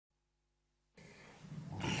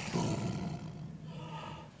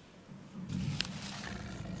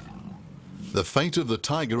The fate of the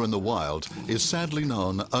tiger in the wild is sadly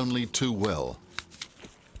known only too well.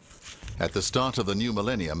 At the start of the new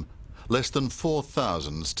millennium, less than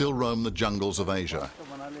 4,000 still roam the jungles of Asia.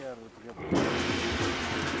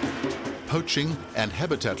 Poaching and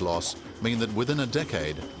habitat loss mean that within a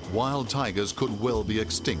decade, wild tigers could well be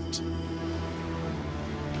extinct.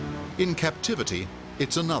 In captivity,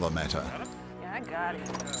 it's another matter. Yeah, I got it.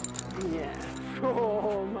 Yeah.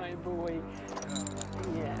 Oh, my boy.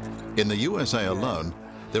 Yeah. In the USA alone,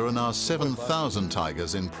 there are now 7,000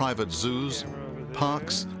 tigers in private zoos,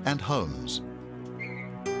 parks and homes.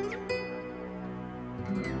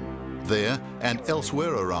 There and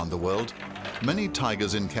elsewhere around the world, many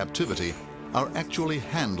tigers in captivity are actually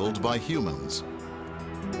handled by humans.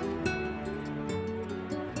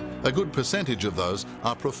 A good percentage of those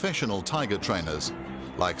are professional tiger trainers,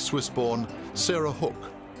 like Swiss-born Sarah Hook.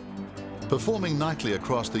 Performing nightly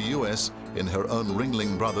across the US in her own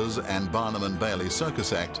Ringling Brothers and Barnum and Bailey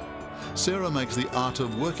circus act, Sarah makes the art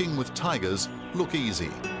of working with tigers look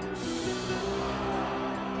easy.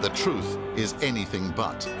 The truth is anything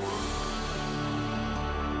but.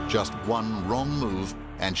 Just one wrong move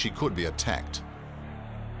and she could be attacked.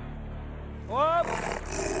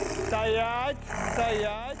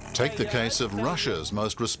 Take the case of Russia's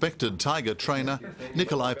most respected tiger trainer,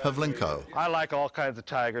 Nikolai Pavlenko. I like all kinds of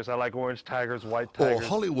tigers. I like orange tigers, white tigers. Or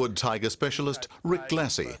Hollywood tiger specialist Rick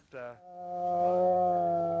Glassy.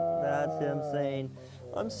 That's him saying,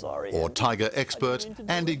 I'm sorry. Or tiger expert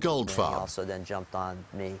Andy Goldfarb. He also then jumped on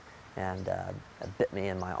me and bit me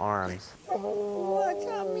in my arms.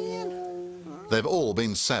 They've all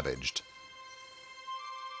been savaged.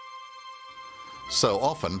 So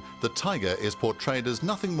often, the tiger is portrayed as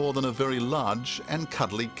nothing more than a very large and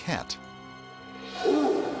cuddly cat.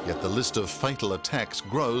 Yet the list of fatal attacks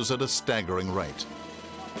grows at a staggering rate.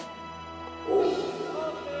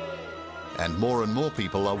 And more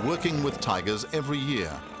people are working with tigers every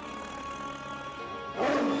year.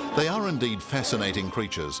 They are indeed fascinating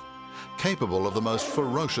creatures, capable of the most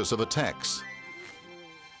ferocious of attacks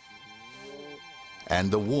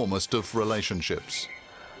and the warmest of relationships.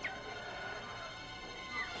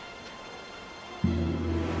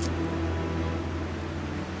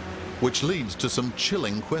 Which leads to some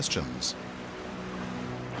chilling questions.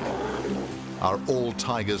 Are all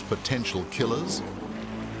tigers potential killers?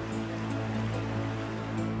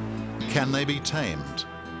 Can they be tamed?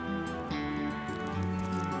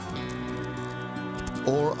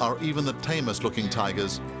 Or are even the tamest looking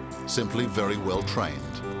tigers simply very well trained?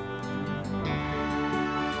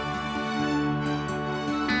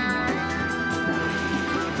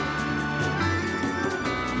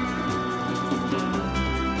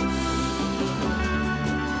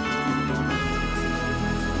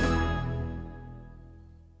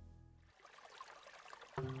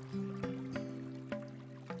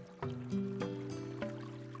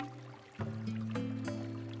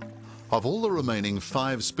 Of all the remaining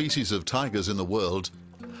 5 species of tigers in the world,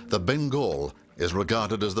 the Bengal is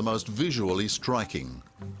regarded as the most visually striking.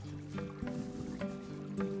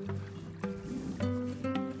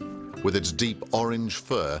 With its deep orange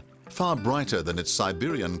fur, far brighter than its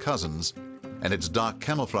Siberian cousins, and its dark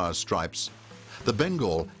camouflage stripes, the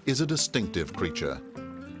Bengal is a distinctive creature.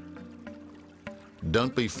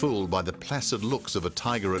 Don't be fooled by the placid looks of a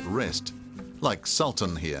tiger at rest, like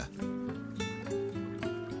Sultan here.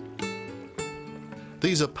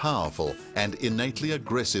 These are powerful and innately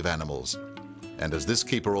aggressive animals. And as this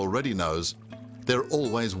keeper already knows, they're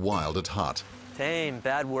always wild at heart. Tame,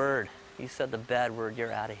 bad word. You said the bad word,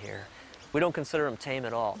 you're out of here. We don't consider them tame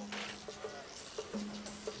at all.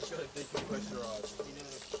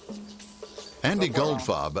 Andy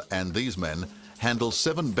Goldfarb and these men handle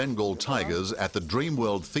 7 Bengal tigers at the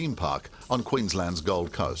Dreamworld theme park on Queensland's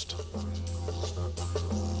Gold Coast.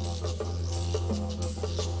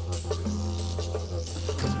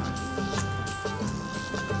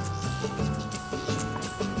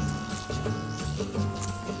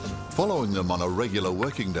 Following them on a regular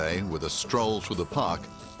working day with a stroll through the park,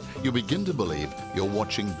 you begin to believe you're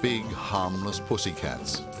watching big, harmless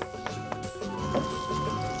pussycats.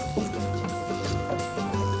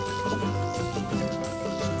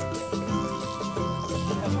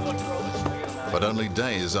 But only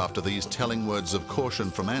days after these telling words of caution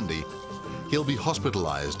from Andy, he'll be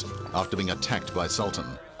hospitalized after being attacked by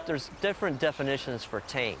Sultan. There's different definitions for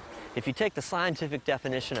tame. If you take the scientific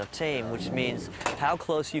definition of tame, which means how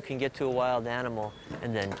close you can get to a wild animal,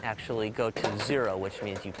 and then actually go to 0, which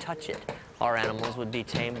means you touch it, our animals would be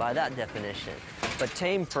tamed by that definition. But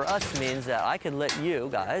tame for us means that I could let you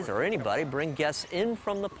guys or anybody bring guests in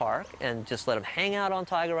from the park and just let them hang out on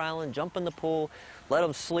Tiger Island, jump in the pool, let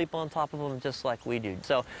them sleep on top of them just like we do.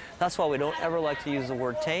 So that's why we don't ever like to use the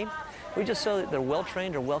word tame. We just say that they're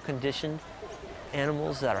well-trained or well-conditioned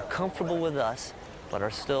animals that are comfortable with us but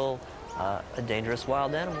are still a dangerous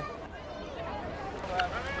wild animal.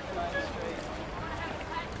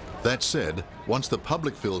 That said, once the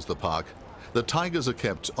public fills the park, the tigers are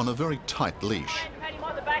kept on a very tight leash.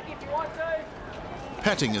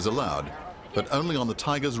 Patting is allowed, but only on the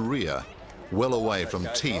tiger's rear, well away from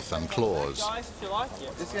teeth and claws.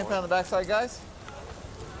 Just gonna put on the backside, guys.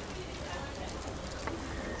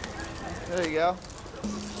 There you go.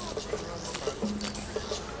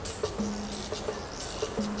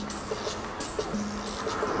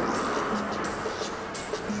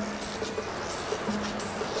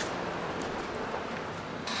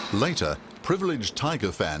 Later, privileged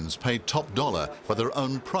tiger fans pay top dollar for their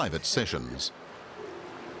own private sessions.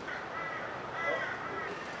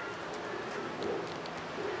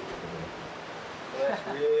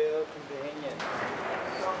 Real convenient.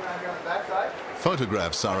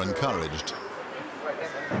 Photographs are encouraged.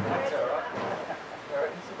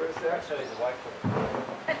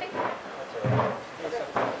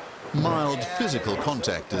 Mild physical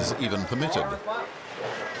contact is even permitted.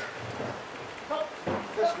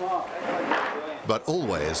 But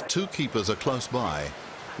always, two keepers are close by,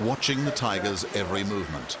 watching the tiger's every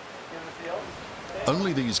movement.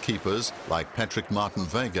 Only these keepers, like Patrick Martin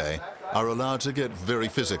Vege, are allowed to get very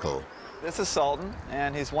physical. This is Sultan,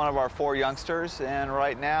 and he's one of our 4 youngsters, and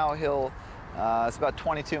right now he's about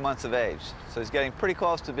 22 months of age. So he's getting pretty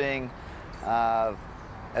close to being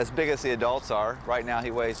as big as the adults are. Right now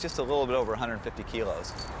he weighs just a little bit over 150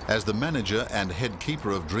 kilos. As the manager and head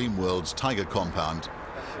keeper of Dreamworld's tiger compound,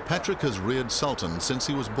 Patrick has reared Sultan since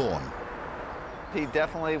he was born. He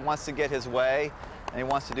definitely wants to get his way, and he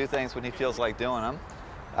wants to do things when he feels like doing them.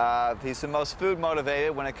 He's the most food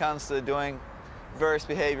motivated. When it comes to doing various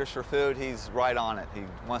behaviors for food, he's right on it. He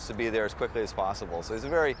wants to be there as quickly as possible. So he's a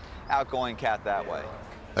very outgoing cat that way.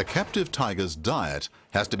 A captive tiger's diet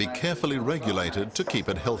has to be carefully regulated to keep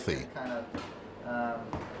it healthy.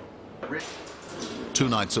 2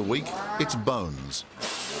 nights a week, it's bones.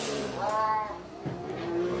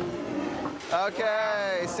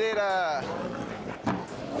 Okay, Sita.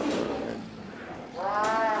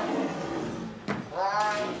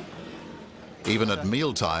 Even at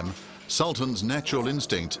mealtime, Sultan's natural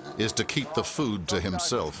instinct is to keep the food to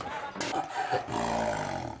himself.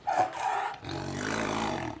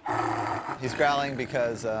 He's growling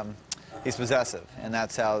because he's possessive, and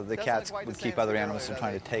that's how the cats would keep other animals from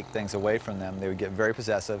trying to take things away from them. They would get very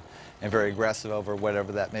possessive and very aggressive over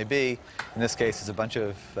whatever that may be. In this case, there's a bunch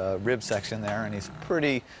of rib section there, and he's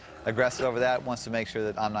pretty aggressive over that, wants to make sure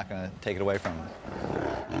that I'm not going to take it away from him.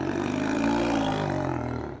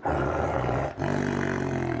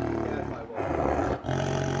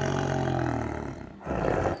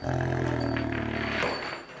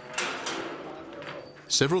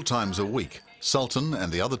 Several times a week, Sultan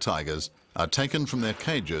and the other tigers are taken from their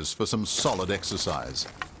cages for some solid exercise.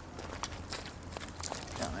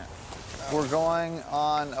 We're going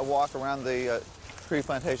on a walk around the tree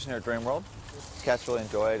plantation here at Dreamworld. Cats really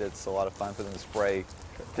enjoy it. It's a lot of fun for them to spray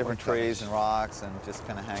different trees and rocks and just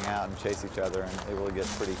kind of hang out and chase each other, and they really get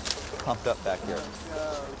pretty pumped up back here.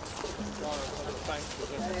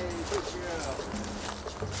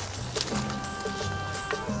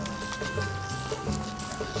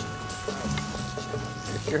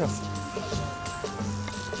 Girls.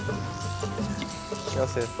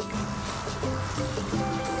 Girls here.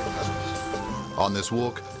 On this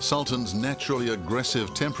walk, Sultan's naturally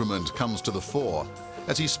aggressive temperament comes to the fore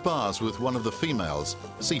as he spars with one of the females,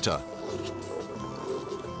 Sita.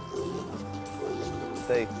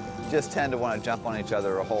 They just tend to want to jump on each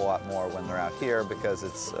other a whole lot more when they're out here because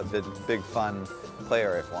it's a big fun play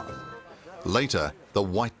area for them. Later, the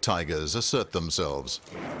white tigers assert themselves.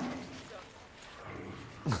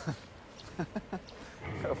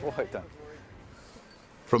 Avoid them.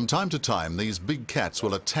 From time to time, these big cats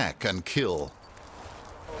will attack and kill.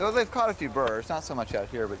 Well, they've caught a few birds, not so much out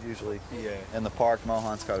here, but usually in the park.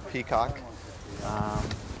 Mohan's caught a peacock,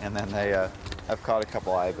 and then they have caught a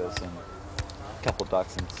couple ibis and a couple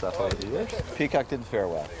ducks and stuff over the years. Peacock didn't fare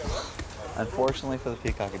well. Unfortunately for the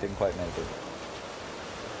peacock, it didn't quite make it.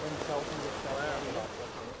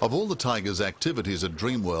 Of all the tigers' activities at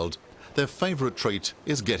Dreamworld, their favorite treat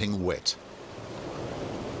is getting wet.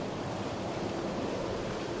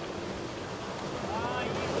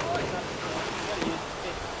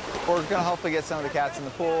 We're going to hopefully get some of the cats in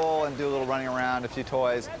the pool and do a little running around, a few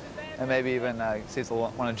toys, and maybe even see if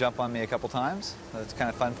they'll want to jump on me a couple times. It's kind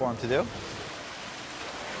of fun for them to do.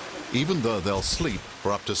 Even though they'll sleep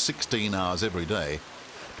for up to 16 hours every day,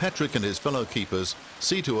 Patrick and his fellow keepers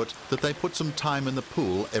see to it that they put some time in the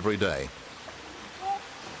pool every day.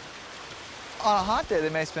 On a hot day, they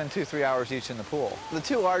may spend 2-3 hours each in the pool. The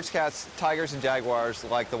two large cats, tigers and jaguars,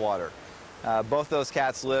 like the water. Both those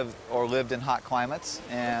cats lived in hot climates,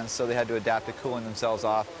 and so they had to adapt to cooling themselves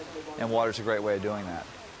off, and water's a great way of doing that.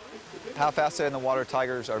 How fast they are in the water,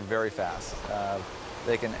 tigers are very fast.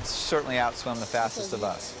 They can certainly outswim the fastest of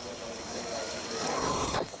us.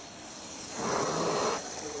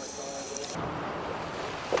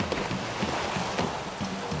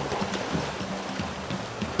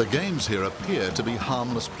 The games here appear to be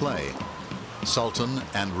harmless play. Sultan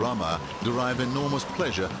and Rama derive enormous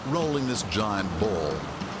pleasure rolling this giant ball.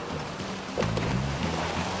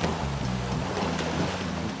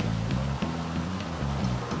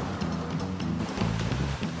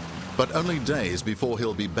 But only days before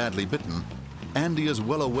he'll be badly bitten, Andy is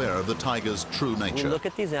well aware of the tiger's true nature. We look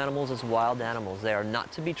at these animals as wild animals. They are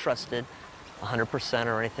not to be trusted 100%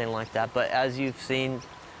 or anything like that. But as you've seen,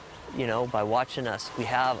 you know, by watching us, we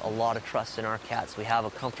have a lot of trust in our cats. We have a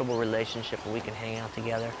comfortable relationship where we can hang out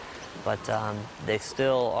together. But they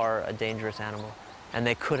still are a dangerous animal, and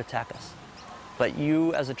they could attack us. But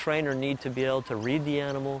you, as a trainer, need to be able to read the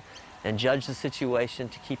animal and judge the situation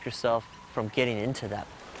to keep yourself from getting into that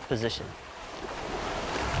position.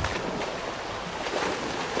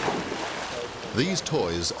 These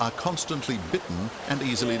toys are constantly bitten and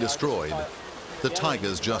easily destroyed. The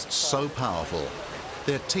tiger's just so powerful,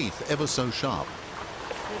 their teeth ever so sharp.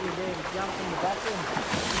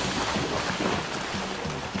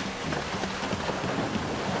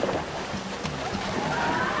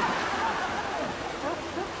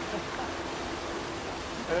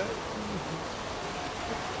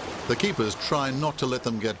 The keepers try not to let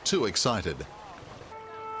them get too excited.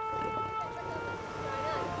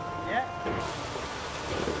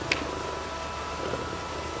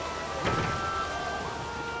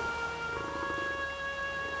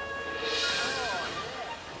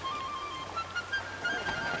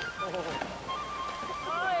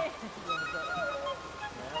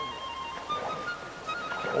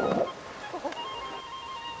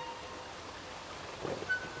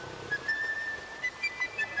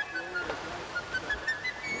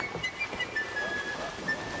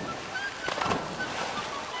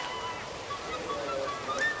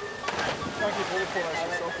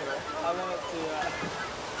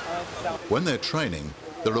 When they're training,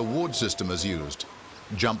 the reward system is used.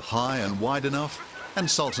 Jump high and wide enough, and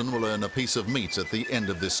Sultan will earn a piece of meat at the end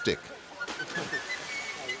of this stick.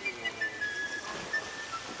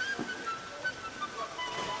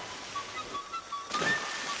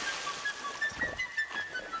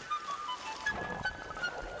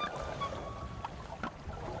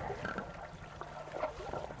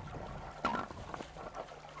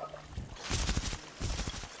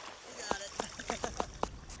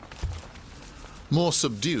 More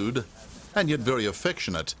subdued, and yet very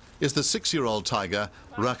affectionate, is the 6-year-old tiger,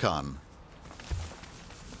 Rakan.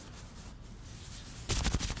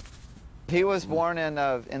 He was born in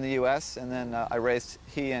the U.S., and then I raised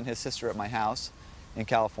he and his sister at my house in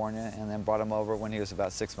California, and then brought him over when he was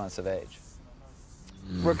about 6 months of age.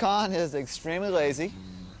 Rakan is extremely lazy,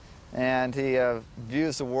 and he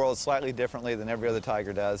views the world slightly differently than every other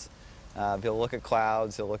tiger does. He'll look at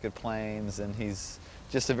clouds, he'll look at planes, and he's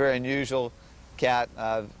just a very unusual cat,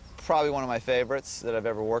 probably one of my favorites that I've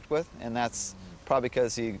ever worked with, and that's probably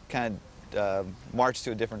because he kind of marched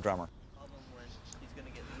to a different drummer.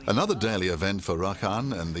 Another daily event for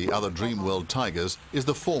Rakan and the other Dreamworld tigers is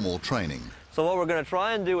the formal training. So what we're going to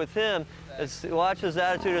try and do with him is watch his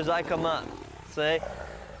attitude as I come up. See?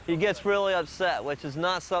 He gets really upset, which is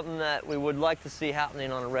not something that we would like to see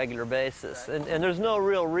happening on a regular basis. And there's no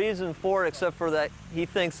real reason for it except for that he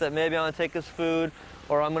thinks that maybe I'm going to take his food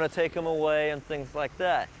or I'm going to take him away and things like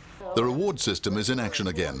that. The reward system is in action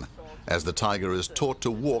again, as the tiger is taught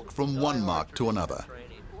to walk from one mark to another.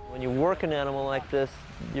 When you work an animal like this,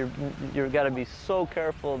 you've got to be so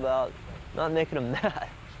careful about not making him mad,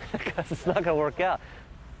 because it's not going to work out.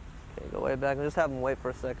 Okay, go way back and just have him wait for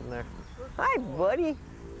a second there. Hi, buddy.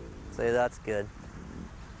 See, that's good.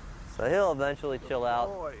 So he'll eventually chill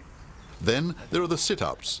out. Then there are the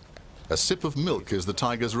sit-ups. A sip of milk is the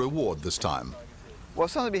tiger's reward this time. Well,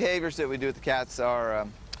 some of the behaviors that we do with the cats are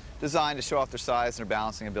designed to show off their size and their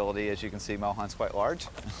balancing ability. As you can see, Mohan's quite large.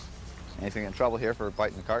 Anything in trouble here for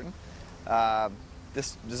biting the carton.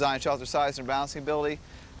 This is designed to show off their size and their balancing ability.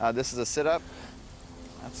 This is a sit-up.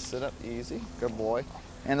 That's a sit-up, easy, good boy.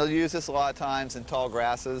 And they'll use this a lot of times in tall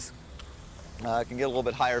grasses Can get a little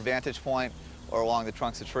bit higher vantage point or along the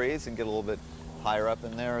trunks of trees and get a little bit higher up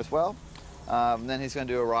in there as well. Then he's going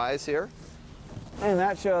to do a rise here. And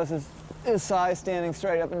that shows his size standing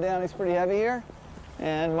straight up and down. He's pretty heavy here.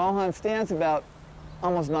 And Mohan stands about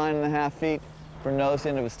almost 9.5 feet for nose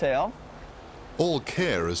into his tail. All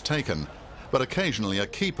care is taken, but occasionally a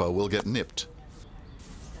keeper will get nipped.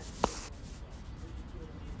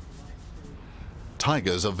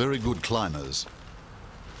 Tigers are very good climbers.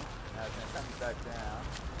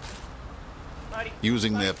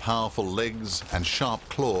 Using their powerful legs and sharp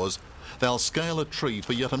claws, they'll scale a tree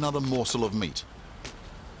for yet another morsel of meat.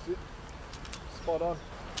 Spot on.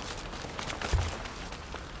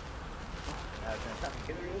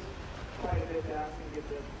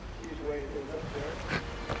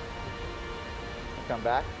 Come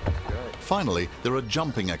back. Finally, there are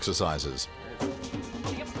jumping exercises.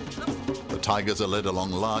 The tigers are led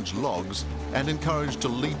along large logs and encouraged to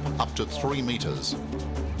leap up to 3 meters.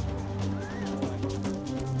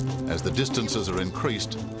 As the distances are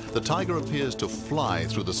increased, the tiger appears to fly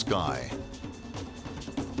through the sky.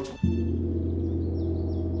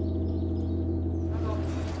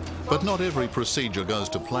 But not every procedure goes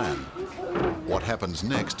to plan. What happens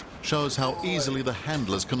next shows how easily the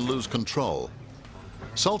handlers can lose control.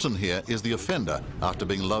 Sultan here is the offender after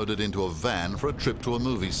being loaded into a van for a trip to a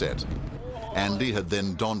movie set. Andy had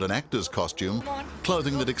then donned an actor's costume,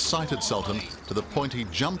 clothing that excited Sultan to the point he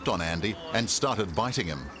jumped on Andy and started biting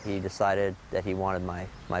him. He decided that he wanted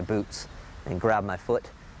my boots and grabbed my foot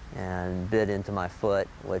and bit into my foot,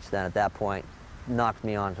 which then at that point knocked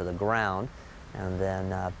me onto the ground. And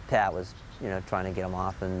then Pat was, trying to get him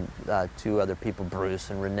off, and 2 other people, Bruce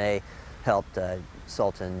and Renee, helped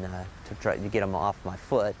Sultan to try to get him off my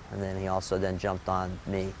foot. And then he also then jumped on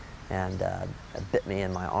me and bit me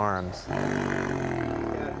in my arms.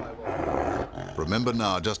 Remember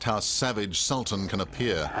now just how savage Sultan can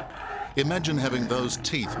appear. Imagine having those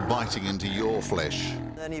teeth biting into your flesh.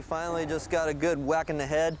 Then he finally just got a good whack in the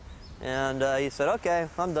head, and he said, "Okay,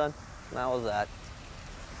 I'm done." And that was that.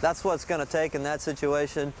 That's what's going to take in that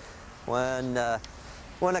situation when a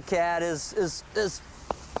cat is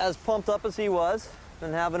as pumped up as he was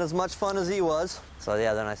and having as much fun as he was. So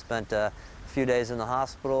yeah, then I spent a few days in the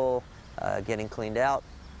hospital getting cleaned out,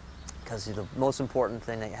 because the most important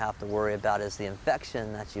thing that you have to worry about is the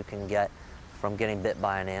infection that you can get from getting bit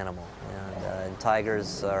by an animal. And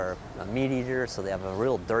tigers are a meat eater, so they have a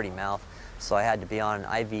real dirty mouth. So I had to be on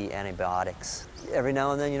IV antibiotics. Every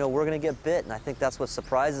now and then, we're going to get bit, and I think that's what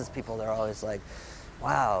surprises people. They're always like,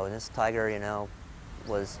 wow, this tiger,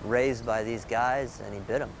 was raised by these guys, and he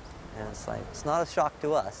bit him. And it's like, it's not a shock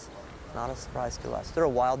to us, not a surprise to us. They're a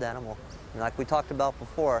wild animal. And like we talked about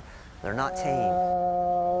before, they're not tame.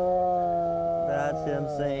 That's him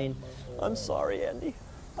saying, "I'm sorry, Andy.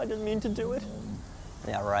 I didn't mean to do it."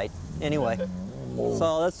 Yeah, right. Anyway,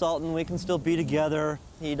 so that's Sultan. We can still be together.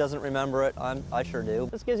 He doesn't remember it. I sure do.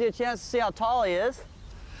 This gives you a chance to see how tall he is.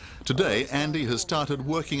 Today, Andy has started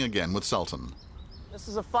working again with Sultan. This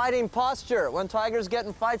is a fighting posture. When tigers get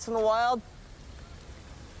in fights in the wild,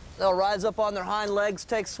 they'll rise up on their hind legs,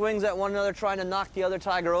 take swings at one another, trying to knock the other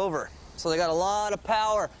tiger over. So they got a lot of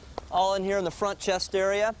power all in here in the front chest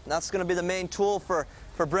area. That's going to be the main tool for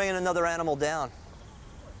bringing another animal down.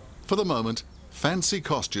 For the moment, fancy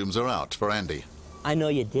costumes are out for Andy. I know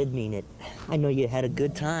you did mean it. I know you had a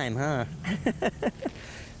good time, huh?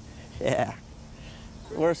 Yeah.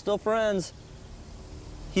 We're still friends.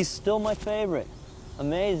 He's still my favorite.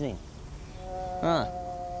 Amazing. Huh.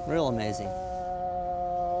 Real amazing.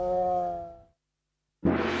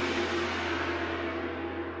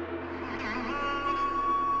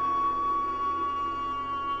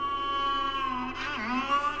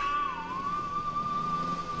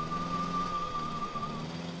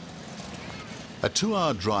 A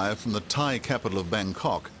 2-hour drive from the Thai capital of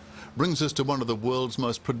Bangkok brings us to one of the world's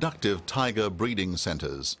most productive tiger breeding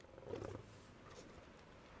centres.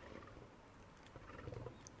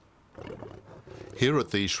 Here at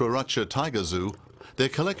the Sriracha Tiger Zoo, their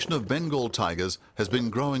collection of Bengal tigers has been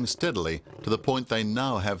growing steadily to the point they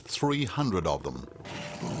now have 300 of them.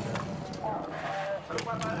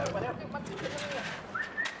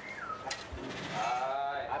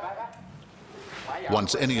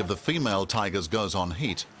 Once any of the female tigers goes on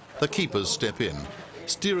heat, the keepers step in,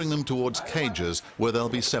 steering them towards cages where they'll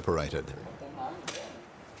be separated.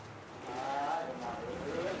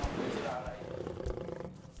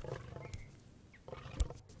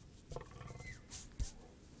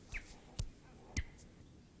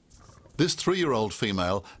 This 3-year-old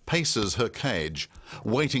female paces her cage,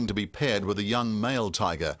 waiting to be paired with a young male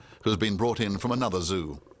tiger who's been brought in from another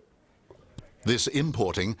zoo. This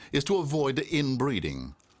importing is to avoid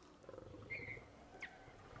inbreeding.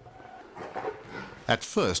 At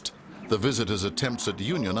first, the visitor's attempts at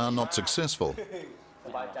union are not successful.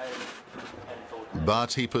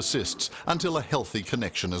 But he persists until a healthy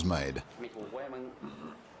connection is made.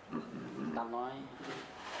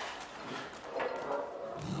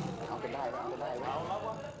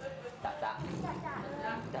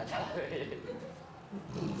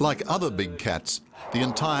 Like other big cats, the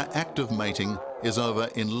entire act of mating is over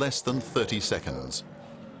in less than 30 seconds.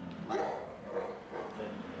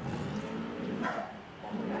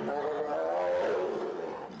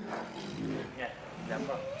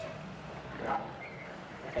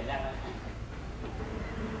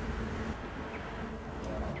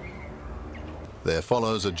 There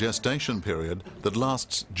follows a gestation period that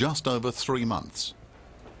lasts just over 3 months.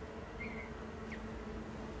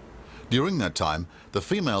 During that time, the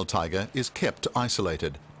female tiger is kept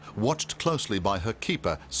isolated, watched closely by her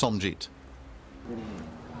keeper, Somjit.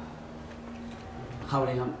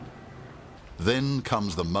 Then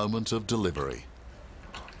comes the moment of delivery.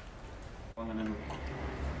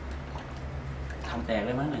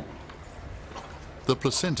 The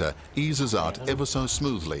placenta eases out ever so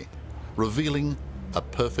smoothly, revealing a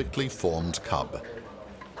perfectly formed cub.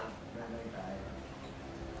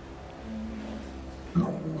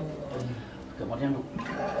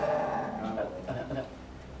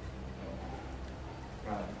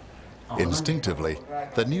 Instinctively,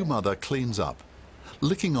 the new mother cleans up,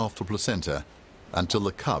 licking off the placenta until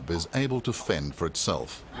the cub is able to fend for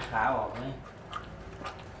itself.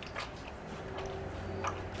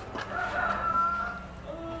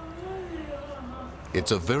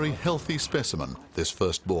 It's a very healthy specimen, this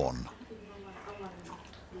firstborn.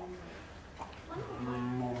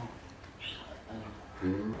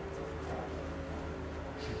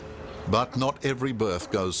 But not every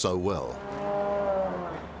birth goes so well.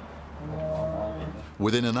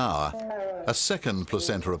 Within an hour, a second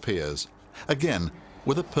placenta appears, again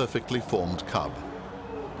with a perfectly formed cub.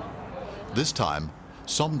 This time,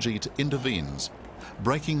 Somjit intervenes,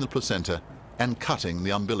 breaking the placenta and cutting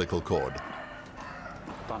the umbilical cord.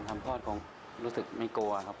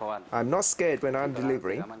 I'm not scared when I'm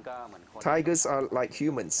delivering. Tigers are like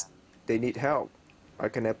humans. They need help. I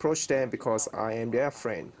can approach them because I am their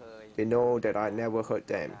friend. They know that I never hurt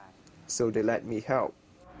them, so they let me help.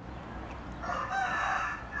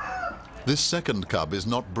 This second cub is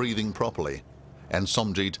not breathing properly, and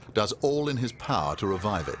Somjit does all in his power to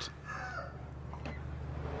revive it.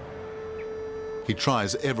 He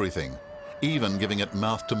tries everything, even giving it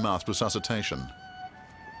mouth-to-mouth resuscitation.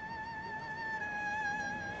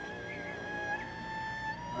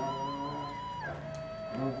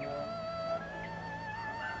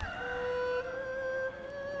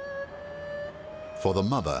 For the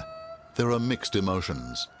mother, there are mixed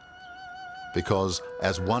emotions, because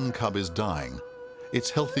as one cub is dying,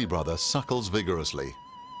 its healthy brother suckles vigorously.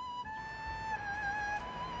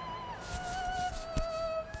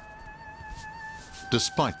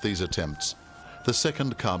 Despite these attempts, the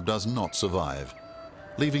second cub does not survive,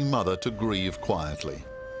 leaving mother to grieve quietly.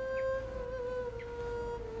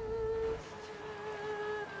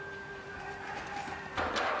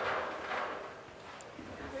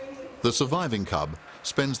 The surviving cub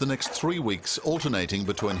spends the next 3 weeks alternating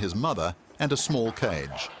between his mother and a small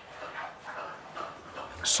cage.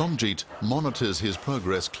 Somjit monitors his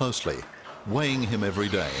progress closely, weighing him every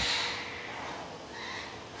day.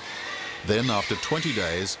 Then, after 20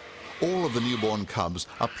 days, all of the newborn cubs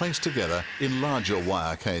are placed together in larger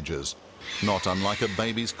wire cages, not unlike a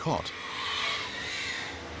baby's cot.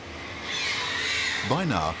 By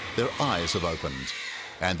now, their eyes have opened,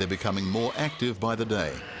 and they're becoming more active by the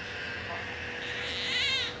day.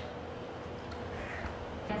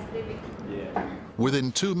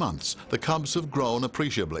 Within 2 months, the cubs have grown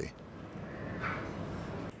appreciably.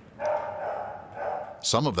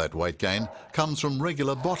 Some of that weight gain comes from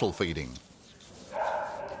regular bottle feeding.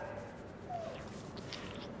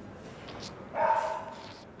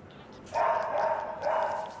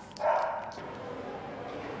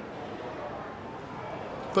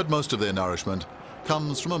 But most of their nourishment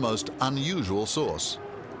comes from a most unusual source.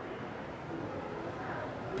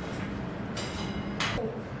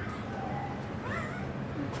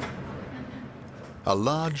 A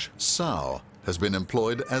large sow has been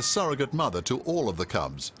employed as surrogate mother to all of the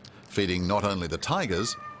cubs, feeding not only the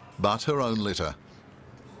tigers, but her own litter.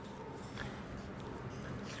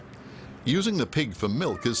 Using the pig for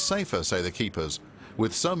milk is safer, say the keepers,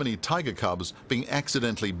 with so many tiger cubs being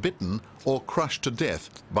accidentally bitten or crushed to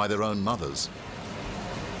death by their own mothers.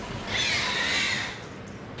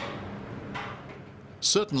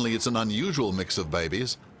 Certainly it's an unusual mix of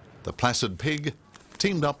babies. The placid pig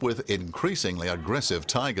teamed up with increasingly aggressive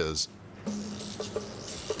tigers.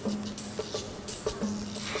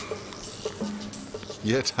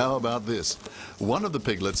 Yet how about this? One of the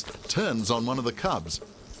piglets turns on one of the cubs,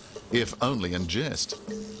 if only in jest.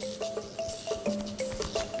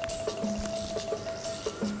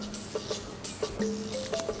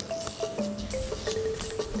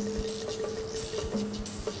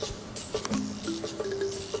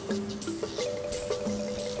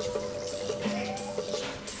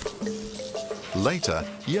 Later,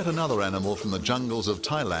 yet another animal from the jungles of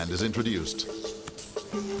Thailand is introduced.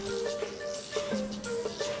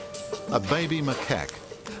 A baby macaque,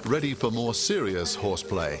 ready for more serious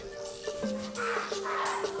horseplay.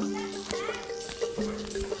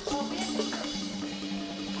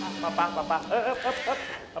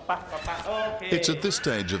 It's at this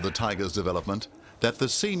stage of the tiger's development that the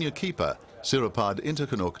senior keeper, Sirapad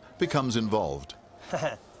Interkanuk, becomes involved.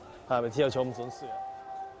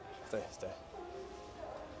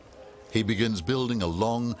 He begins building a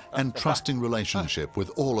long and trusting relationship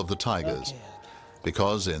with all of the tigers,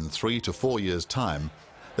 because in 3 to 4 years' time,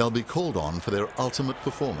 they'll be called on for their ultimate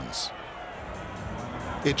performance.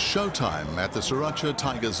 It's showtime at the Sriracha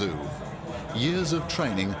Tiger Zoo. Years of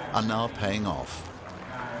training are now paying off.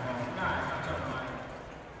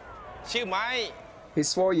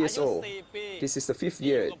 He's 4 years old. This is the 5th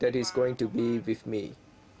year that he's going to be with me.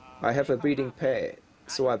 I have a breeding pair,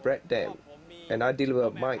 so I bred them, and I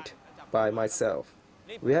deliver mite by myself.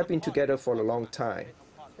 We have been together for a long time,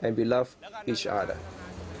 and we love each other.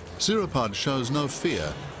 Sirapad shows no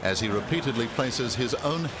fear as he repeatedly places his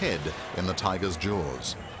own head in the tiger's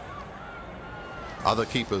jaws. Other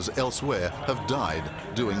keepers elsewhere have died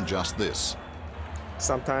doing just this.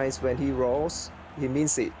 Sometimes when he roars, he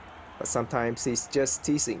means it, but sometimes he's just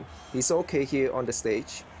teasing. He's okay here on the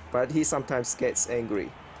stage, but he sometimes gets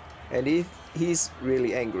angry. And if he's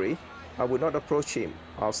really angry, I would not approach him.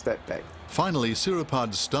 I'll step back. Finally,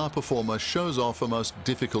 Sirapad's star performer shows off a most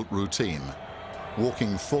difficult routine,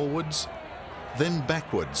 walking forwards, then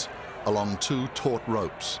backwards along 2 taut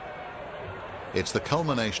ropes. It's the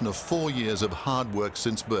culmination of 4 years of hard work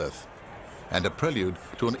since birth, and a prelude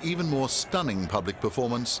to an even more stunning public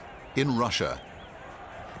performance in Russia.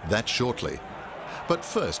 That shortly. But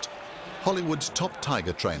first, Hollywood's top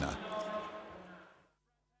tiger trainer.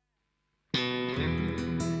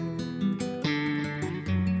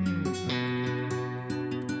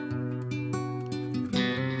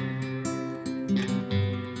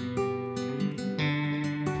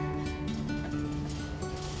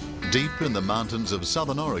 Deep in the mountains of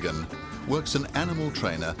southern Oregon works an animal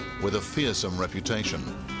trainer with a fearsome reputation.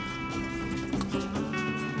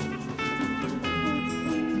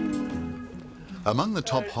 Among the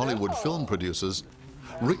top Hollywood film producers,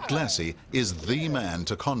 Rick Glassy is the man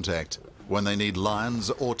to contact when they need lions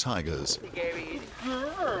or tigers.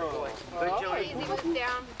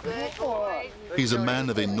 He's a man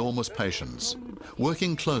of enormous patience,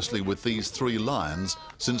 working closely with these 3 lions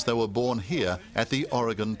since they were born here at the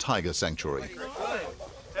Oregon Tiger Sanctuary.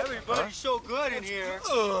 Everybody's so good in here.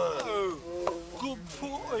 Good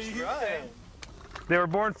boy. They were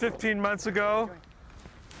born 15 months ago,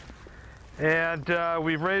 and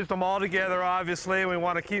we've raised them all together, obviously. We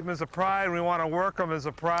want to keep them as a pride, and we want to work them as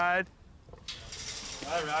a pride.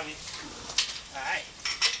 Hi, Robbie. Hi.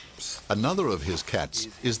 Another of his cats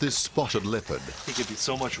is this spotted leopard. He could be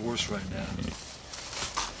so much worse right now.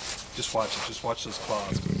 Just watch it. Just watch those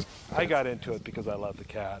claws. I got into it because I love the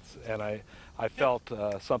cats, and I felt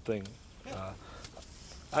something,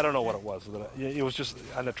 I don't know what it was. It was just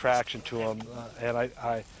an attraction to them, and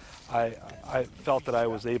I felt that I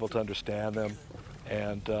was able to understand them.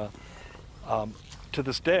 And to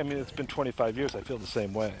this day, I mean, it's been 25 years, I feel the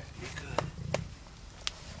same way.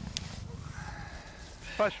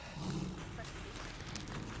 Push.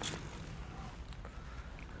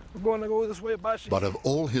 We're going to go this way, Bashi. But of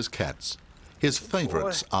all his cats, his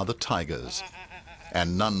favorites are the tigers,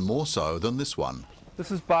 and none more so than this one.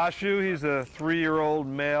 This is Bashu. He's a 3-year-old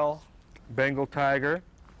male Bengal tiger,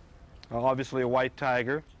 obviously a white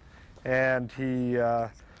tiger, and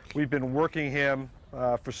we've been working him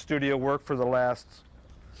for studio work for the last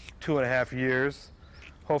 2.5 years.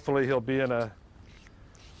 Hopefully he'll be in a,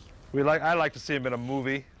 I like to see him in a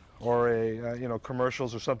movie or a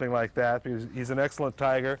commercials or something like that, because he's an excellent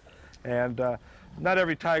tiger, and not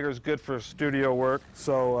every tiger is good for studio work,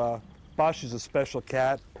 so Bashu's a special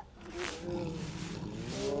cat.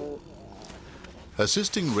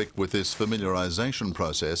 Assisting Rick with this familiarization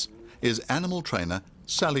process is animal trainer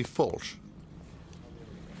Sally Falsh.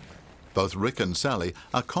 Both Rick and Sally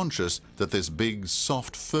are conscious that this big,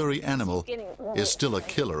 soft, furry animal is still a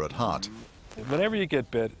killer at heart. Whenever you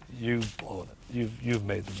get bit, you've blown it. You've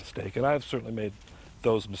made the mistake, and I've certainly made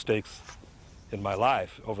those mistakes in my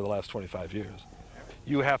life over the last 25 years.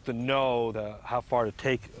 You have to know how far to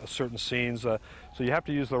take certain scenes, so you have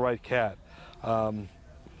to use the right cat.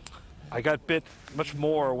 I got bit much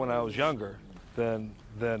more when I was younger than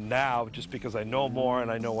now, just because I know more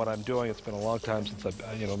and I know what I'm doing. It's been a long time since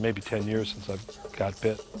I've, maybe 10 years since I've got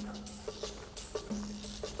bit.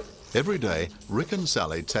 Every day, Rick and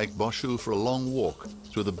Sally take Boshu for a long walk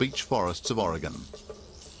through the beech forests of Oregon.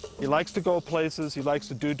 He likes to go places, he likes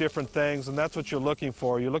to do different things, and that's what you're looking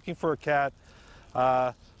for. You're looking for a cat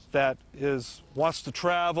that wants to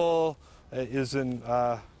travel, is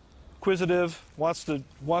inquisitive, wants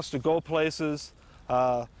to go places,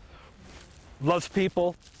 loves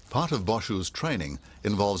people. Part of Boshu's training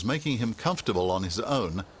involves making him comfortable on his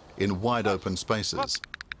own in wide open spaces.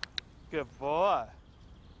 Good boy.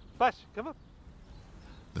 Bush, come up.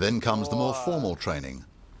 Then comes the more formal training,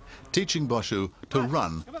 teaching Boshu to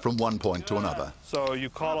run from one point to another. So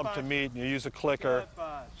you call them to meet and you use a clicker,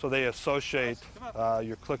 so they associate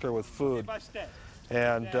your clicker with food.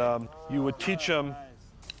 And you would teach them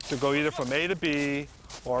to go either from A to B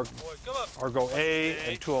or go A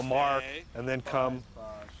and to a mark and then come.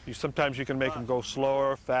 Sometimes you can make them go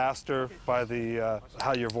slower, faster by the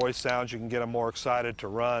how your voice sounds. You can get them more excited to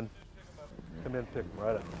run. Come in, pick them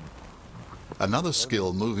right up. Another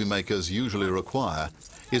skill movie makers usually require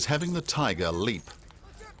is having the tiger leap.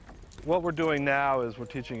 What we're doing now is we're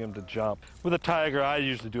teaching him to jump. With a tiger, I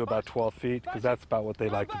usually do about 12 feet because that's about what they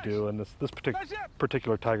like to do. And this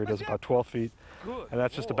particular tiger does about 12 feet, and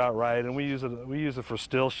that's just about right. And we use it for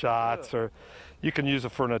still shots, or you can use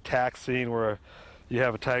it for an attack scene where you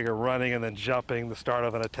have a tiger running and then jumping, the start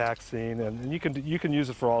of an attack scene. And you can use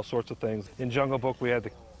it for all sorts of things. In Jungle Book, we had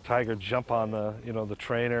the tiger jump on the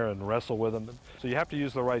trainer and wrestle with him. So you have to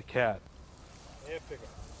use the right cat.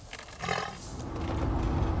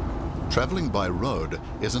 Traveling by road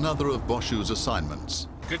is another of Boshu's assignments.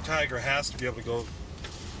 A good tiger has to be able to go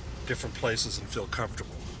different places and feel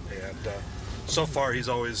comfortable. And so far, he's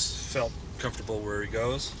always felt comfortable where he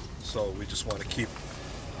goes. So we just want to keep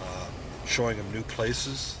showing him new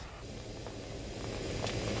places.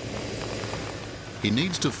 He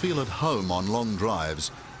needs to feel at home on long drives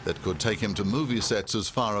that could take him to movie sets as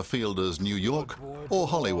far afield as New York or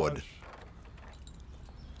Hollywood.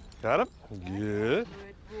 Got him? Good.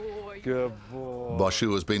 Good boy.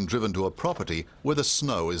 Boshu has been driven to a property where the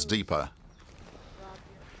snow is deeper.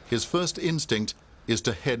 His first instinct is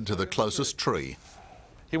to head to the closest tree.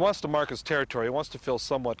 He wants to mark his territory. He wants to feel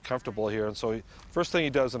somewhat comfortable here, and so first thing he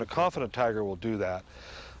does, and a confident tiger will do that.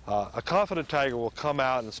 A confident tiger will come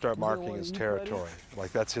out and start marking his territory,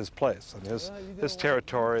 like that's his place and his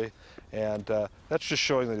territory, and that's just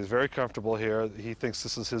showing that he's very comfortable here. He thinks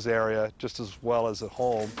this is his area just as well as at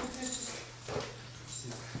home.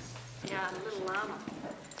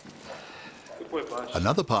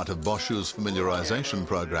 Another part of Boshu's familiarization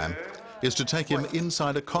program is to take him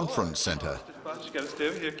inside a conference center. You gotta stay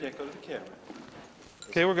over here, can't go to the camera.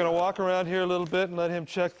 Okay, we're gonna walk around here a little bit and let him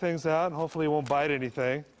check things out, and hopefully he won't bite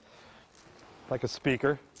anything. Like a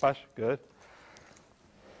speaker. Bush, good.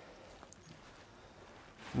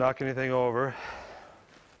 Knock anything over.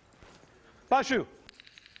 Boshu!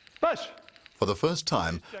 Bush! For the first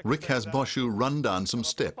time, Rick has Boshu run down some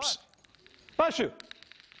steps. Boshu!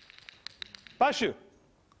 Boshu!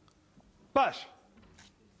 Bush!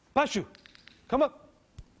 Boshu! Come up!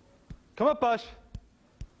 Come up, Bush!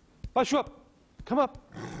 Boshu up! Come up!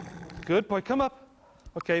 Good boy, come up!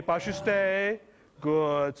 Okay, Boshu, stay.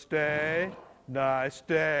 Good, stay. Nice,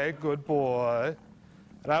 stay. Good boy.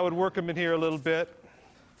 And I would work him in here a little bit.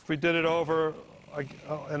 If we did it over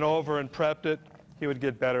and over and prepped it, he would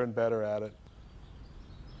get better and better at it.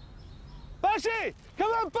 Bushy!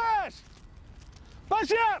 Come on, Bush!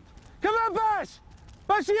 Bushy up! Come on, Bush!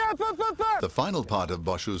 Bushy up, up, up, up! The final part of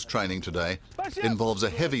Boshu's training today involves a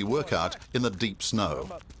heavy workout in the deep snow.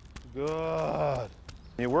 Good.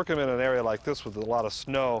 You work him in an area like this with a lot of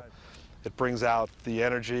snow, it brings out the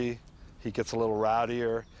energy, he gets a little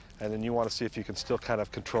rowdier, and then you want to see if you can still kind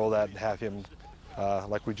of control that and have him,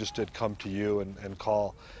 like we just did, come to you and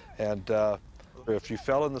call. And if you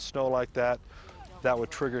fell in the snow like that, that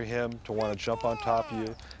would trigger him to want to jump on top of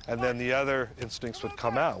you, and then the other instincts would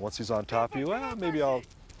come out. Once he's on top of you, well, maybe I'll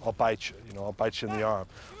bite you, I'll bite you in the arm.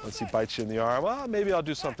 Once he bites you in the arm, well, maybe I'll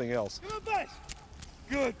do something else.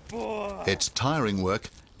 Good boy. It's tiring work,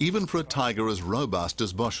 even for a tiger as robust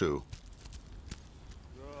as Boshu.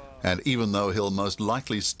 And even though he'll most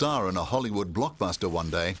likely star in a Hollywood blockbuster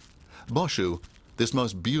one day, Boshu, this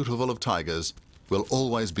most beautiful of tigers, will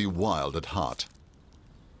always be wild at heart.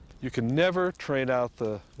 You can never train out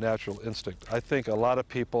the natural instinct. I think a lot of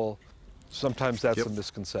people, sometimes that's a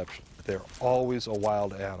misconception. They're always a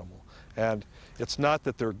wild animal. And it's not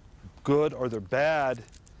that they're good or they're bad,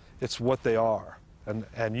 it's what they are.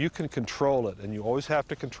 And you can control it, and you always have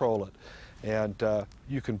to control it. And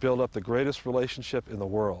you can build up the greatest relationship in the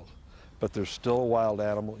world, but they're still a wild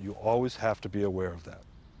animal. You always have to be aware of that.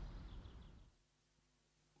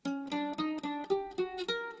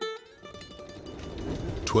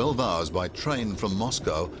 "12 hours by train from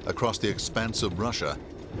Moscow across the expanse of Russia,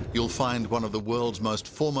 you'll find one of the world's most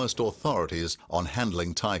foremost authorities on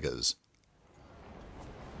handling tigers.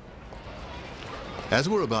 As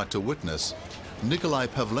we're about to witness, Nikolai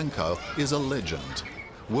Pavlenko is a legend,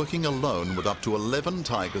 working alone with up to 11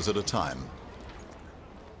 tigers at a time.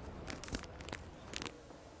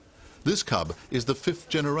 This cub is the 5th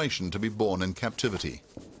generation to be born in captivity.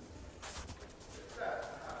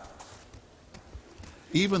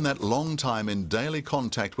 Even that long time in daily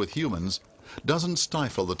contact with humans doesn't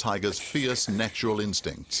stifle the tiger's fierce natural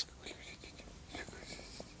instincts.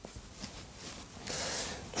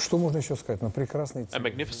 A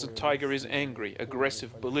magnificent tiger is angry,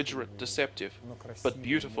 aggressive, belligerent, deceptive, but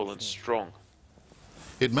beautiful and strong.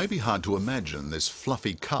 It may be hard to imagine this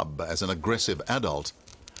fluffy cub as an aggressive adult,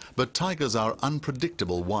 but tigers are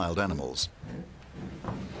unpredictable wild animals.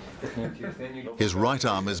 His right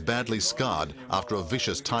arm is badly scarred after a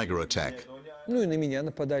vicious tiger attack.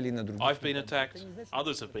 I've been attacked,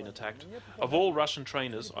 others have been attacked. Of all Russian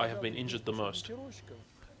trainers, I have been injured the most.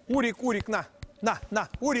 Урик, Урик, на,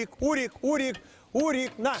 Урик, Урик, Урик,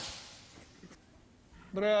 Урик, на.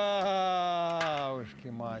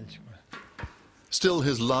 Бравушки, мальчик. Still,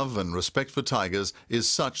 his love and respect for tigers is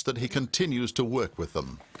such that he continues to work with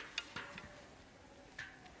them.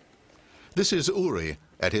 This is Uri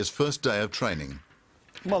at his first day of training.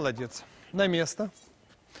 Молодец. На место.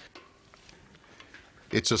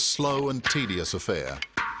 It's a slow and tedious affair.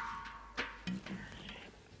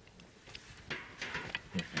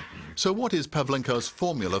 So what is Pavlenko's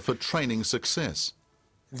formula for training success?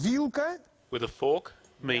 Вилка With a fork,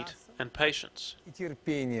 meat, and patience. и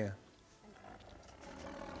терпение.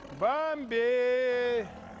 Бомби!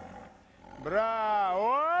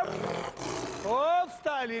 Браво! Оп,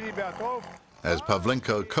 встали, ребят, оп. As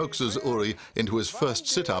Pavlenko coaxes Uri into his first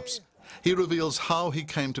sit-ups, he reveals how he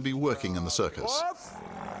came to be working in the circus.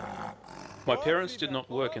 My parents did not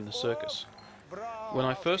work in the circus. When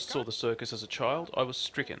I first saw the circus as a child, I was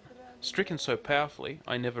stricken. Stricken so powerfully,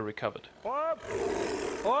 I never recovered. Оп,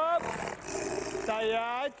 оп.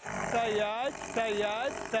 Стоять, стоять,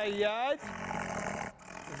 стоять, стоять.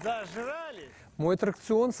 Зажрались. Мой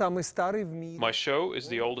аттракцион самый старый в мире. My show is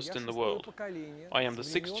the oldest in the world. I am the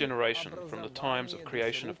 6th generation from the times of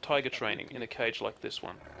creation of tiger training in a cage like this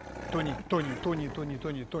one. Тони, Тони, Тони, Тони,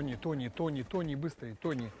 Тони, Тони, Тони, Тони, Тони, быстрый,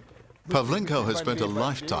 Тони. Pavlenko has spent a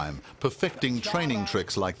lifetime perfecting training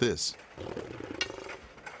tricks like this.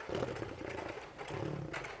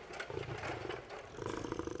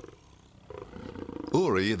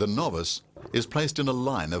 Uri, the novice, is placed in a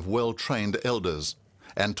line of well-trained elders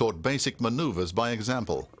and taught basic maneuvers by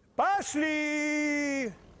example.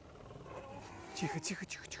 Пошли! Тихо, тихо,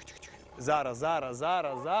 тихо, тихо, тихо. Зара, Зара,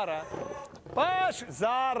 Зара, Зара.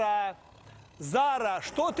 Зара! Зара,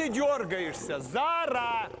 что ты дергаешься?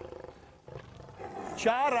 Зара!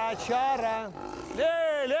 Чара, чара.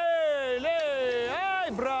 Лей, лей, лей.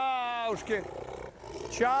 Ай, браушки.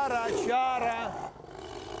 Чара, чара.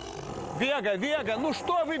 Вега, Вега, ну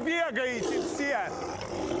что вы бегаете все?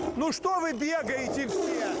 Ну что вы бегаете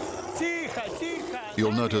все? Тихо, тихо.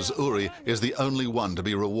 You'll notice Uri is the only one to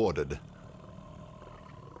be rewarded.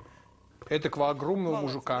 Этакого огромного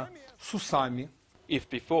мужика с усами. If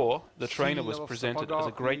before, the trainer was presented as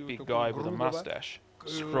a great big guy with a mustache,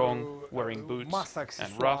 strong, wearing boots,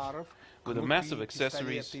 and rough, with a massive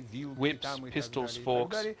accessories, whips, pistols,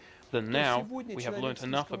 forks, then now we have learnt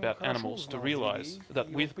enough about animals to realize that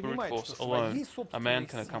with brute force alone, a man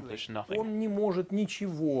can accomplish nothing. Он не может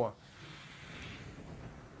ничего.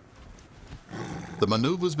 The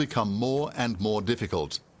maneuvers become more and more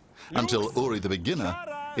difficult, until Uri the beginner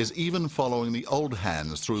is even following the old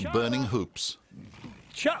hands through burning hoops.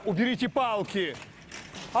 Уберите палки.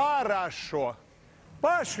 Хорошо.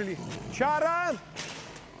 Пошли. Чара.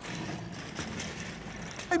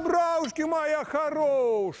 Ай, браушки моя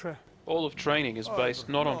хорошая. All of training is based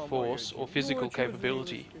not on force or physical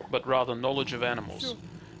capability, but rather knowledge of animals,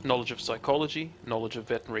 knowledge of psychology, knowledge of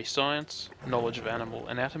veterinary science, knowledge of animal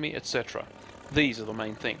anatomy, etc. These are the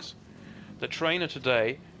main things. The trainer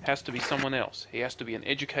today has to be someone else. He has to be an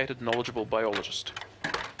educated, knowledgeable biologist.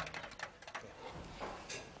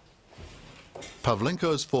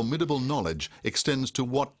 Pavlenko's formidable knowledge extends to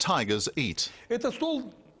what tigers eat.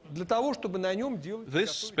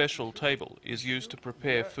 This special table is used to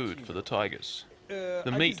prepare food for the tigers.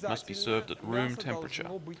 The meat must be served at room temperature.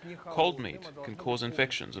 Cold meat can cause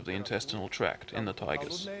infections of the intestinal tract in the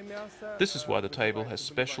tigers. This is why the table has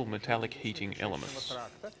special metallic heating elements.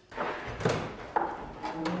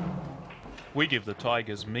 We give the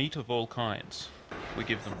tigers meat of all kinds. We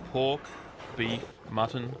give them pork, beef,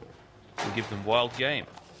 mutton. We give them wild game,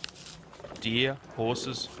 deer,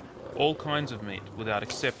 horses, all kinds of meat without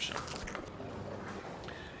exception.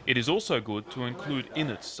 It is also good to include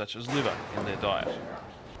innards such as liver in their diet.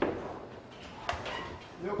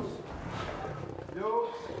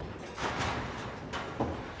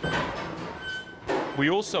 We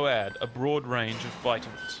also add a broad range of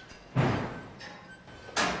vitamins.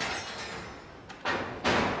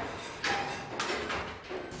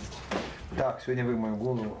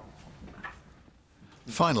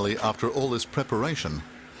 Finally, after all this preparation,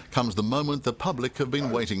 comes the moment the public have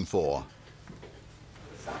been waiting for.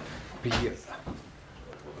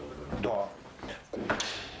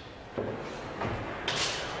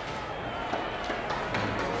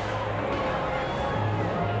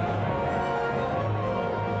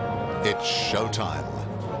 It's showtime.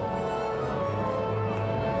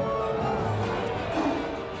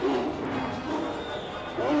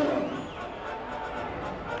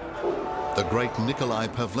 The great Nikolai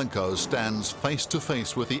Pavlenko stands face to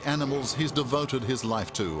face with the animals he's devoted his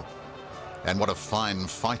life to. And what a fine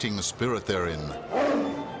fighting spirit they're in.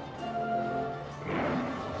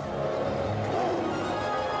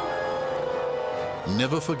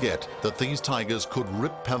 Never forget that these tigers could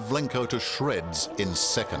rip Pavlenko to shreds in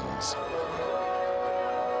seconds.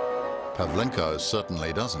 Pavlenko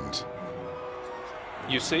certainly doesn't.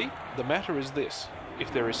 You see, the matter is this.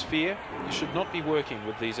 If there is fear, you should not be working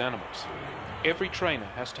with these animals. Every trainer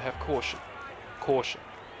has to have caution. Caution.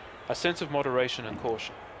 A sense of moderation and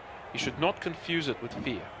caution. You should not confuse it with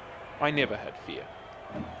fear. I never had fear.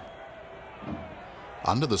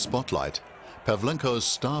 Under the spotlight, Pavlenko's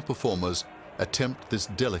star performers attempt this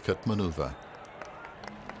delicate maneuver.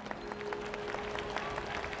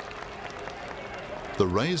 The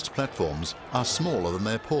raised platforms are smaller than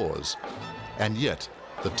their paws, and yet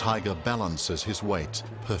the tiger balances his weight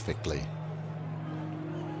perfectly.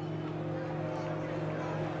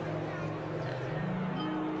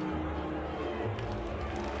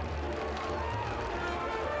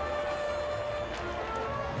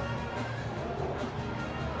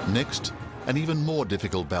 Next, an even more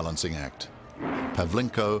difficult balancing act.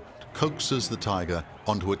 Pavlenko coaxes the tiger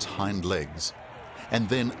onto its hind legs and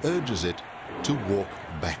then urges it to walk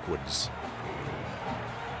backwards.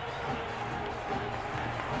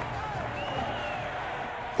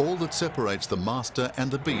 All that separates the master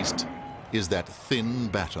and the beast is that thin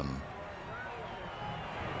baton.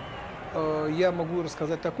 I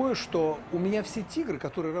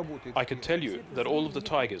can tell you that all of the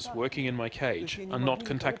tigers working in my cage are not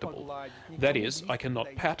contactable. That is, I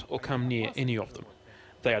cannot pat or come near any of them.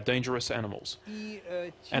 They are dangerous animals.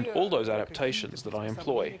 And all those adaptations that I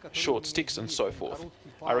employ, short sticks and so forth,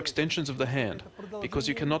 are extensions of the hand, because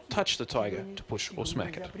you cannot touch the tiger to push or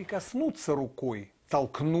smack it.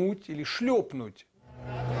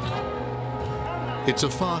 It's a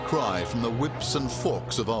far cry from the whips and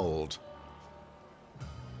forks of old.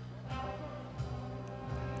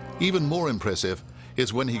 Even more impressive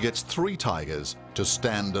is when he gets 3 tigers to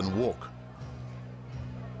stand and walk.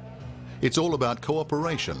 It's all about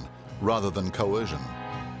cooperation rather than coercion.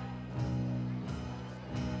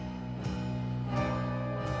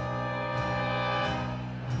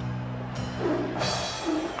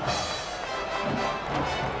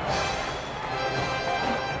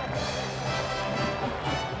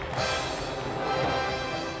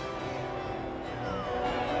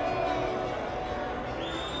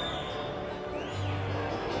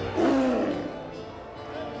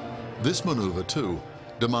 This maneuver, too,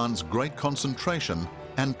 demands great concentration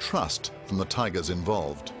and trust from the tigers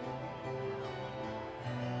involved.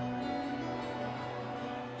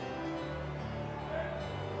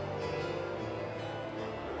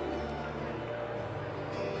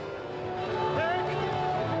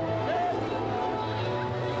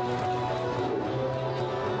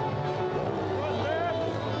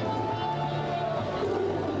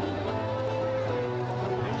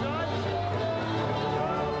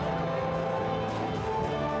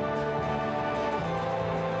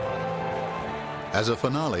 As a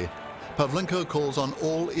finale, Pavlenko calls on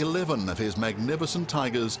all 11 of his magnificent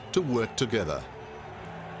tigers to work together.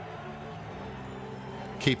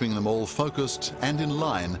 Keeping them all focused and in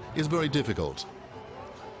line is very difficult.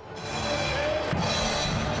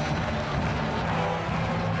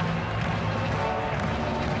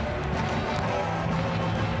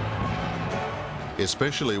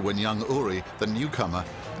 Especially when young Uri, the newcomer,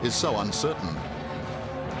 is so uncertain.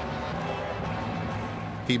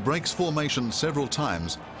 He breaks formation several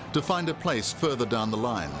times to find a place further down the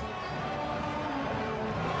line.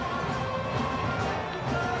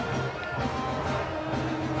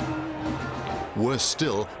 Worse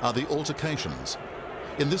still are the altercations.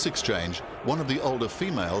 In this exchange, one of the older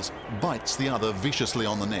females bites the other viciously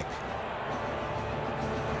on the neck.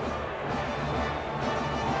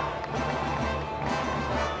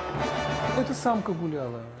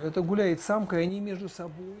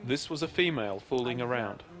 This was a female fooling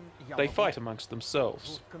around. They fight amongst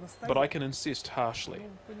themselves, but I can insist harshly.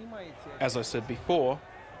 As I said before,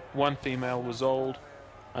 one female was old,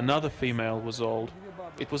 another female was old.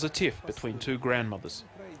 It was a tiff between two grandmothers.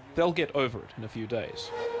 They'll get over it in a few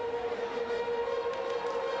days.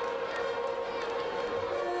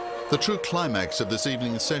 The true climax of this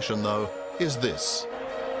evening's session, though, is this.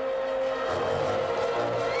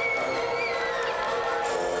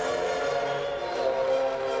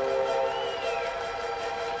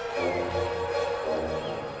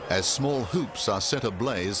 As small hoops are set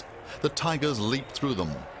ablaze, the tigers leap through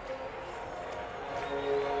them.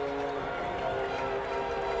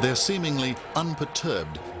 They're seemingly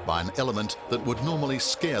unperturbed by an element that would normally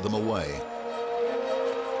scare them away.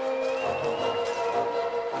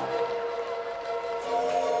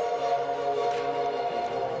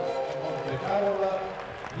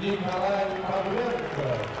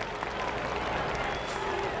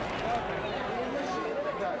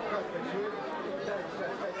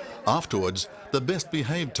 Afterwards, the best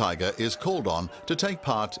behaved tiger is called on to take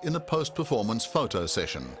part in the post-performance photo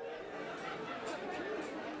session.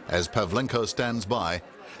 As Pavlenko stands by,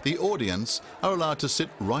 the audience are allowed to sit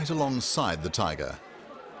right alongside the tiger.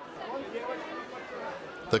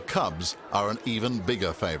 The cubs are an even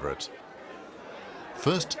bigger favorite.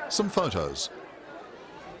 First, some photos.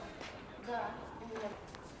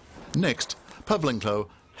 Next, Pavlenko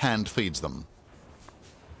hand feeds them.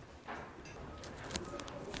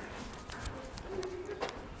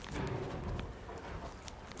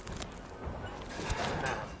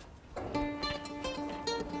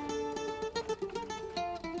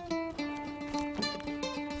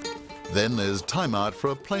 Then there's time out for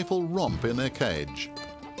a playful romp in their cage.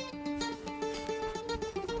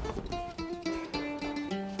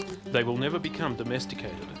 They will never become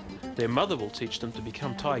domesticated. Their mother will teach them to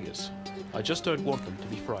become tigers. I just don't want them to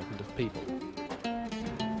be frightened of people.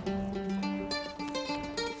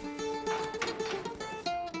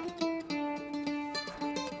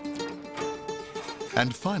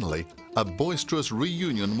 And finally, a boisterous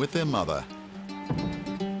reunion with their mother.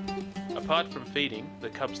 Apart from feeding, the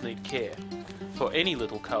cubs need care. For any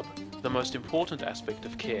little cub, the most important aspect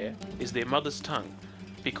of care is their mother's tongue,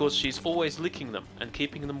 because she's always licking them and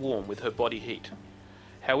keeping them warm with her body heat,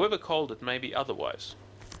 however cold it may be otherwise.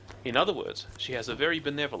 In other words, she has a very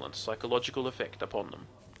benevolent psychological effect upon them.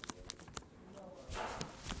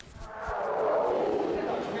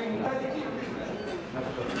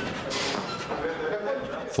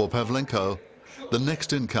 For Pavlenko, the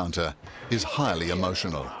next encounter is highly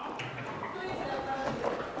emotional.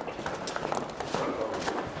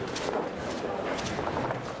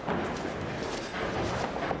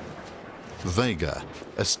 Vega,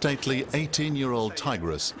 a stately 18-year-old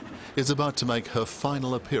tigress, is about to make her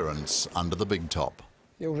final appearance under the big top.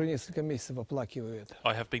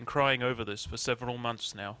 I have been crying over this for several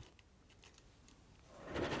months now.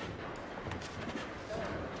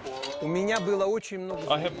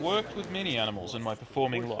 I have worked with many animals in my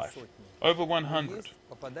performing life, over 100,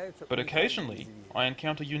 but occasionally I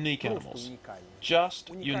encounter unique animals, just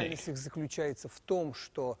unique.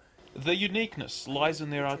 Their uniqueness lies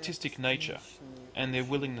in their artistic nature and their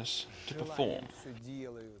willingness to perform.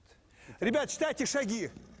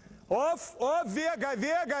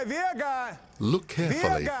 Look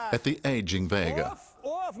carefully at the aging Vega.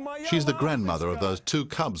 She's the grandmother of those two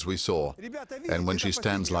cubs we saw, and when she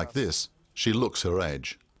stands like this, she looks her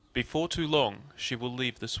age. Before too long, she will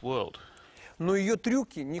leave this world. But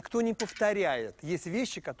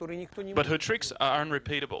her tricks are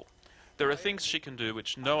unrepeatable. There are things she can do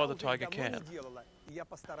which no other tiger can.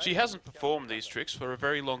 She hasn't performed these tricks for a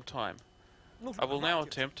very long time. I will now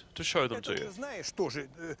attempt to show them to you.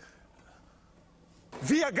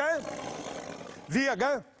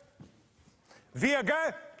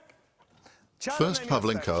 First,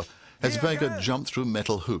 Pavlenko has Vega jump through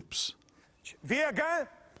metal hoops.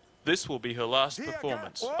 This will be her last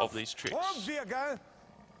performance of these tricks.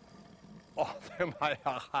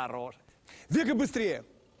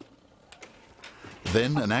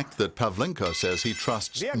 Then an act that Pavlenko says he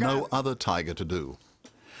trusts no other tiger to do.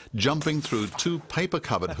 Jumping through 2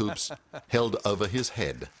 paper-covered hoops held over his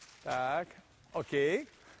head. Так, окей.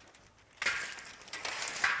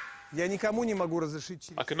 Я никому не могу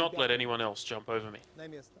разрешить. I cannot let anyone else jump over me. На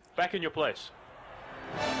место. Back in your place.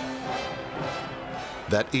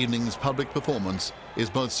 That evening's public performance is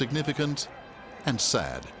both significant and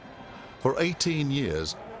sad. For 18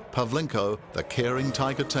 years, Pavlenko, the caring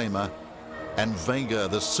tiger tamer, and Vega,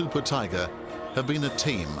 the super tiger, have been a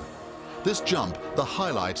team. This jump, the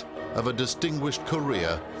highlight of a distinguished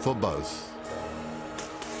career for both.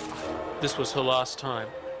 This was her last time.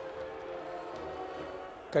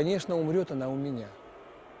 Конечно, умрет она у меня.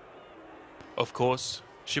 Of course,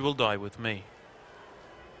 she will die with me.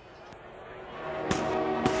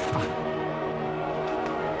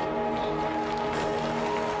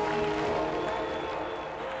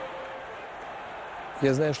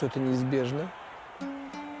 Я знаю, что это неизбежно.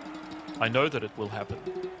 I know that it will happen.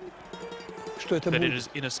 Что это That будет. it is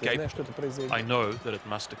Я знаю, inescapable. что это произойдет. I know that it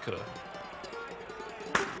must occur.